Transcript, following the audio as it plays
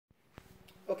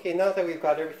Okay, now that we've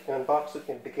got everything unboxed, we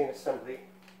can begin assembly.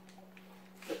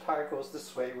 The tire goes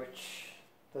this way, which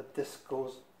the disc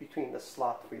goes between the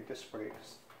slot for your disc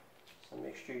brakes. So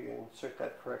make sure you insert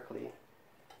that correctly.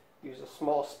 Use a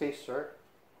small spacer.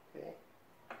 Okay.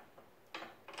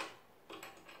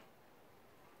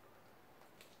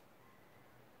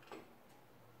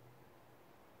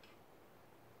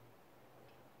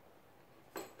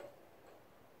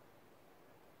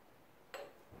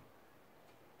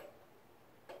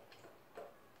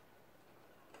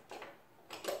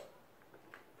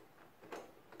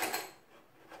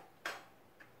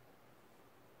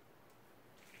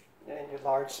 And your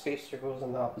large spacer goes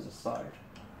on the opposite side.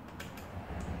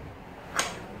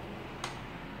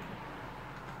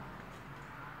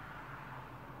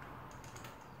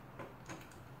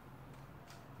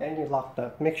 And your lock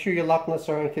nut. Make sure your lock nuts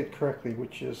are oriented correctly,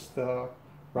 which is the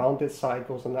rounded side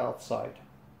goes on the outside.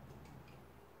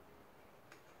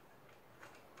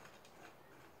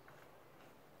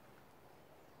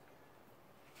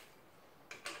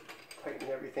 Tighten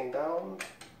everything down.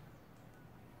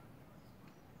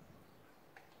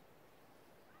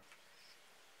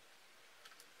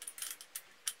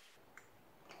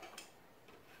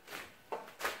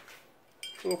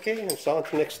 Okay, and so on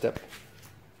to the next step.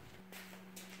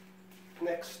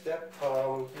 Next step,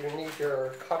 you need your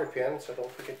cotter pin, so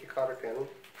don't forget your cotter pin.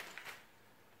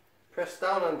 Press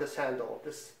down on this handle.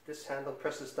 This handle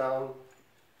presses down.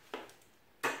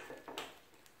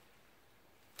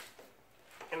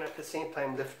 And at the same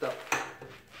time lift up.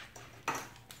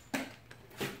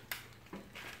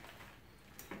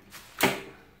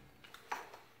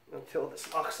 Until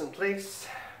this locks in place.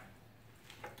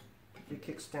 Put your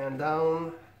kickstand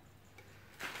down.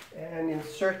 And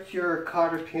insert your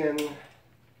cotter pin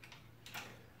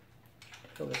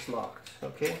until it's locked.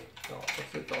 Okay? So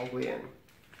push it all the way in.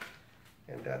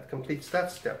 And that completes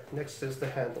that step. Next is the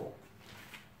handle.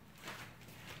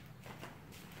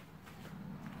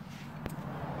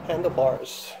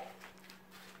 Handlebars.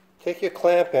 Take your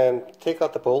clamp and take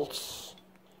out the bolts.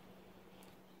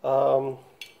 You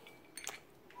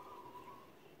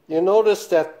notice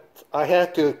that I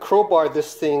had to crowbar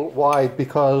this thing wide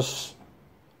because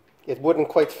it wouldn't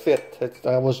quite fit.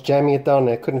 I was jamming it down and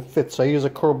it couldn't fit, so I use a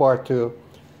crowbar to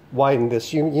widen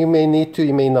this. You may need to,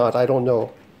 you may not, I don't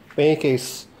know. But in any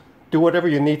case, do whatever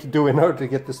you need to do in order to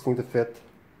get this thing to fit.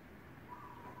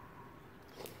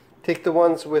 Take the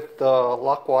ones with the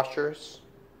lock washers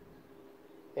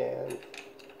and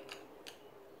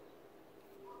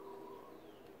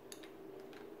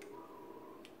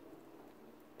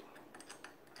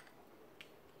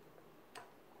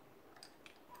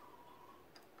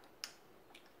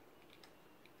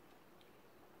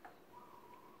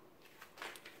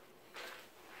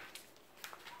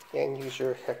use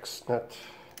your hex nut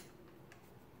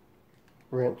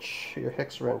wrench, your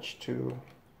hex wrench to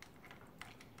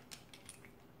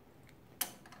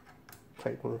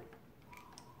tighten.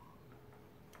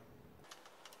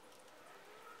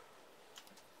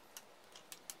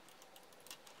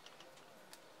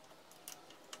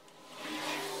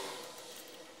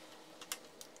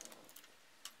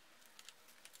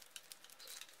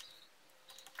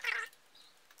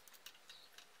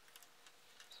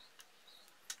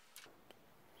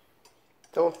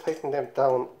 Don't tighten them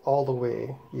down all the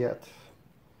way yet.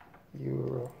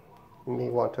 You may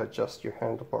want to adjust your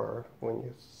handlebar when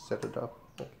you set it up.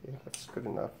 Okay, that's good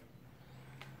enough.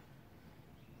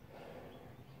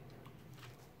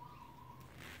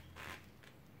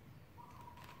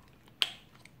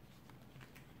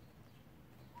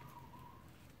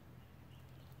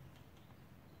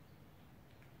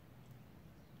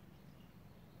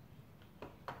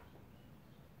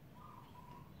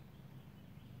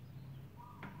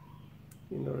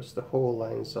 You notice the hole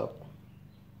lines up.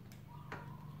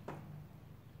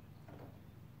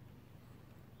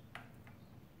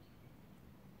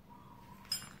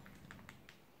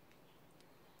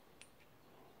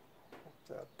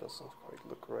 That doesn't quite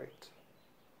look right.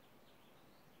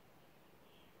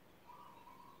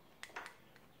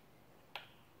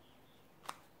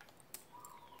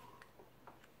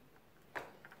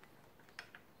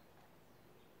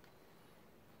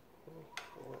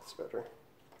 Okay, that's better.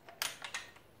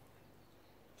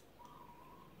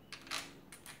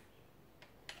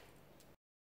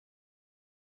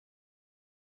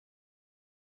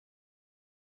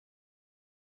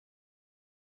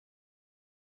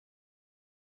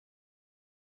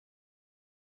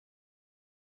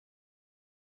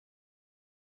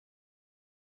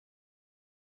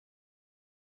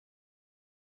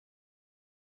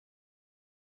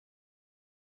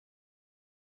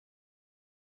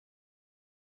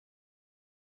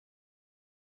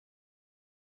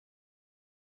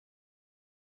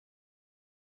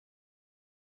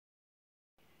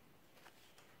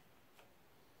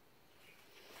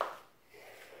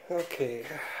 Okay,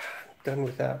 done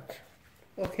with that.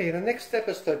 Okay, the next step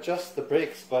is to adjust the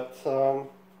brakes, but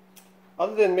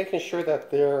other than making sure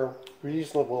that they're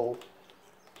reasonable,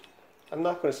 I'm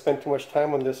not going to spend too much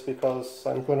time on this because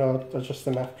I'm going to adjust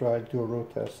them after I do a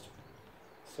road test.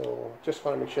 So just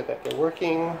want to make sure that they're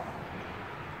working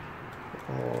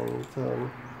and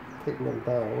taking them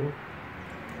down.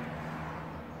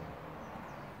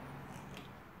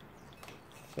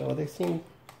 So they seem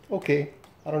okay.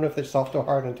 I don't know if they're soft or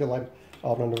hard until I'm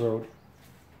out on the road.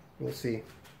 We'll see.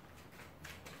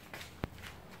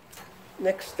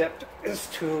 Next step is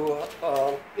to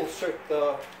insert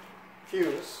the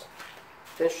fuse.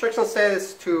 The instruction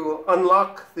says to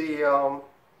unlock the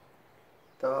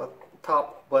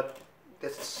top, but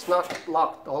it's not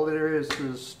locked. All there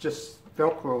is just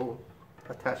Velcro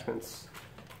attachments.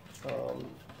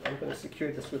 I'm going to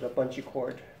secure this with a bungee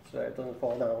cord so that it doesn't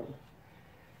fall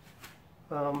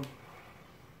down.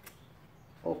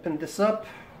 Open this up,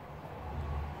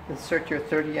 insert your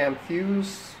 30 amp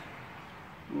fuse,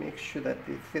 make sure that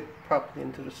they fit properly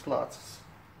into the slots.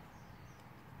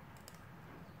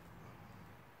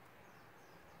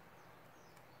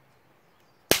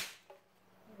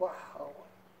 Wow,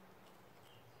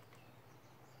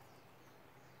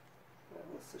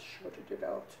 I must have shorted it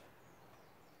out.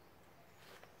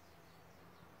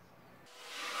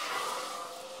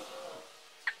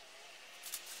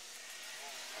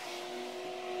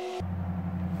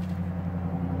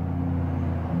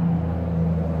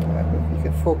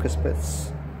 Focus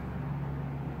bits,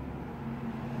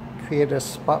 create a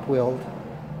spot weld.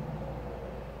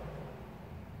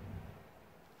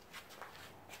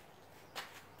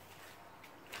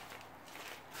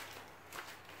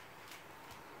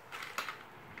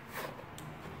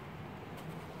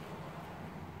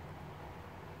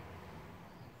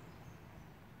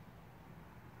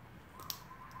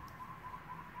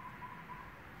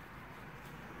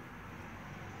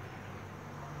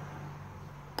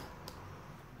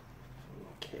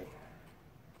 Okay.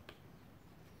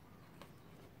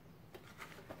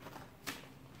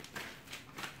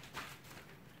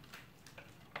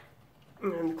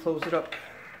 And close it up.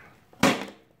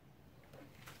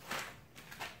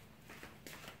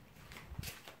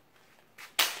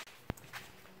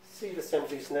 Seat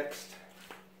assemblies next.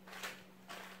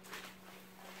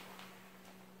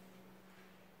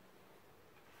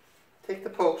 Take the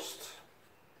post,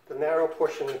 the narrow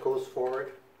portion that goes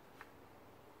forward,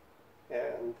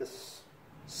 and this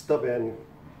stub end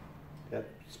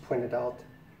that's pointed out,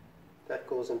 that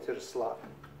goes into the slot.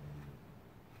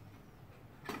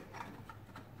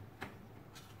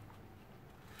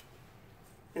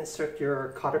 Insert your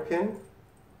cotter pin.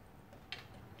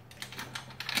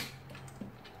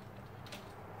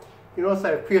 You notice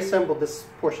I pre-assembled this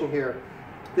portion here.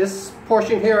 This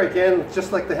portion here, again,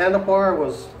 just like the handlebar,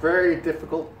 was very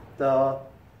difficult. The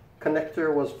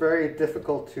connector was very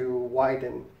difficult to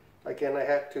widen. Again, I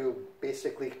had to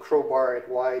basically crowbar it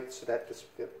wide so that this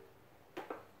fit.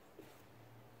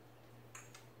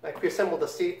 I pre-assembled the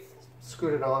seat,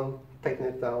 screwed it on, tightened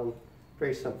it down.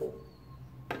 Very simple.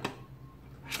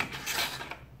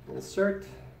 Insert.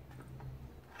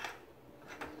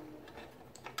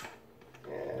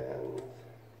 And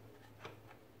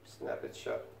snap it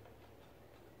shut.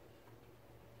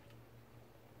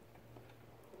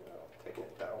 I'll tighten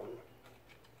it down.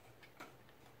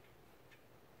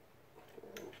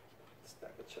 And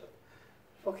snap it shut.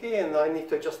 Okay, and I need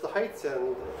to adjust the height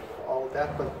and all of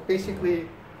that, but basically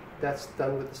that's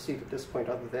done with the seat at this point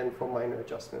other than for minor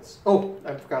adjustments. Oh,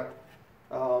 I forgot.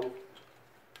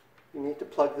 You need to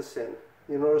plug this in.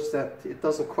 You notice that it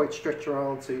doesn't quite stretch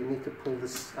around, so you need to pull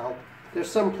this out. There's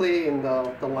some play in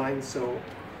the line, so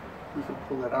you can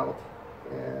pull that out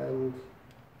and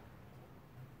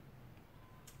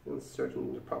insert it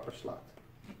in the proper slot.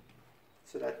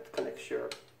 So that connects your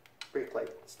brake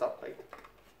light, stop light.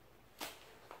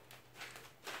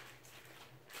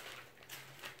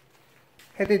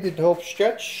 Headed hope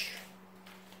stretch.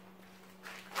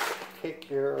 Take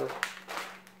your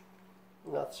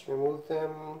nuts, remove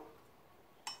them,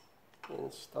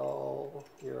 install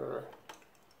your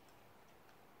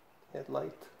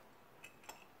headlight.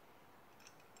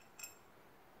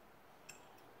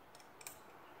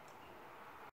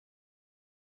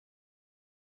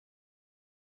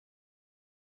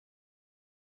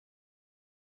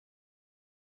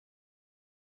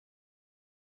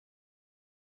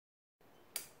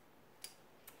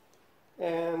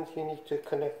 And you need to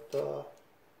connect the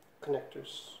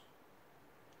connectors.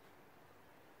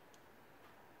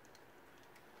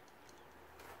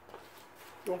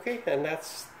 Okay, and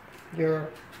that's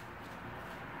your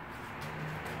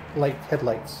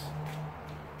headlights.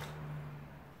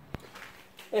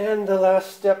 And the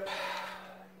last step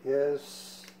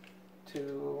is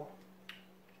to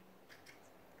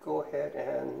go ahead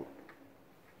and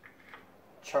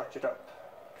charge it up.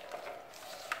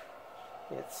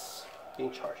 It's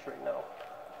being charged right now.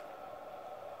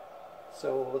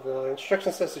 So the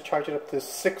instruction says to charge it up to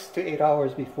 6 to 8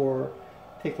 hours before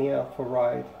taking it out for a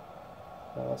ride.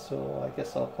 So I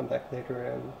guess I'll come back later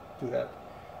and do that.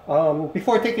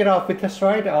 Before taking it out for test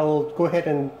ride, I'll go ahead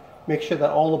and make sure that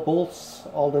all the bolts,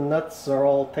 all the nuts are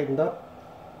all tightened up.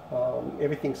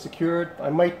 Everything's secured. I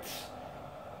might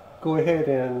go ahead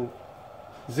and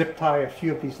zip tie a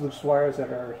few of these loose wires that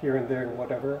are here and there and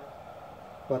whatever.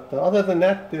 But other than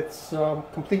that, it's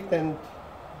complete and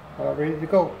ready to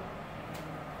go.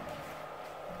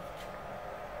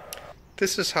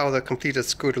 This is how the completed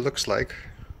scooter looks like.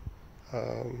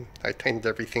 I tightened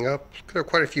everything up. There are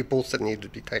quite a few bolts that needed to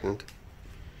be tightened.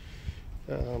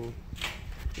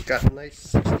 We got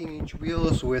nice 16-inch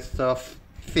wheels with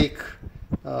fake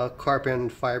carbon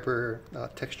fiber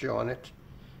texture on it.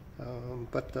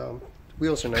 But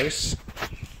wheels are nice.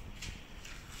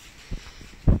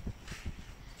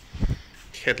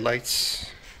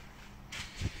 Headlights.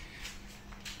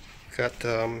 Got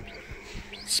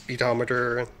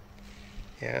speedometer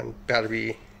and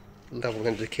battery level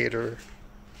indicator.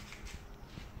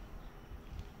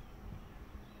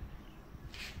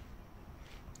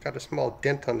 Got a small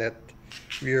dent on that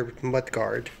rear mud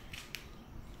guard.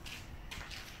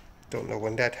 Don't know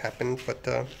when that happened,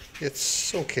 but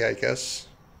it's okay, I guess.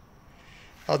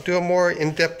 I'll do a more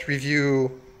in-depth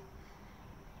review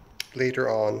later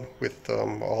on with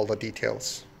all the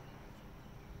details.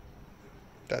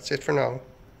 That's it for now.